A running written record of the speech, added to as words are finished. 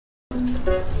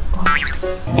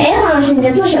老师，你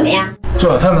在做什么呀？做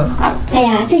早餐呢。哎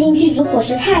呀，最近剧组伙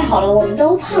食太好了，我们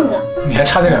都胖了。你还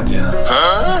差那2斤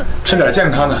啊？吃点健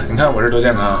康的，你看我这多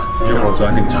健康，一会儿我做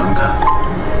完给你尝尝看。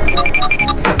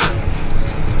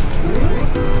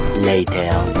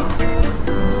Later.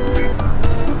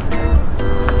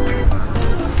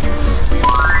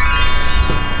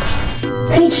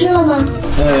 可以吃了吗？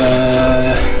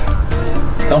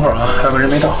等会儿啊，还有个人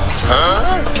没到。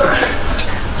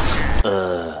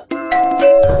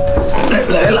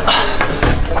来了。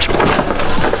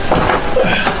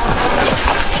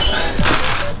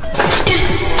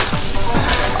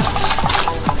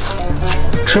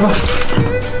吃吧，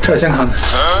吃点健康的。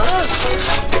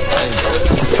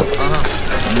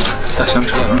大香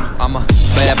肠。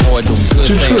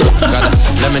去吃。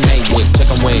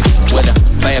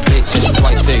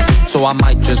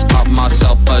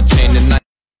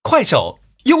快手，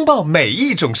拥抱每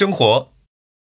一种生活。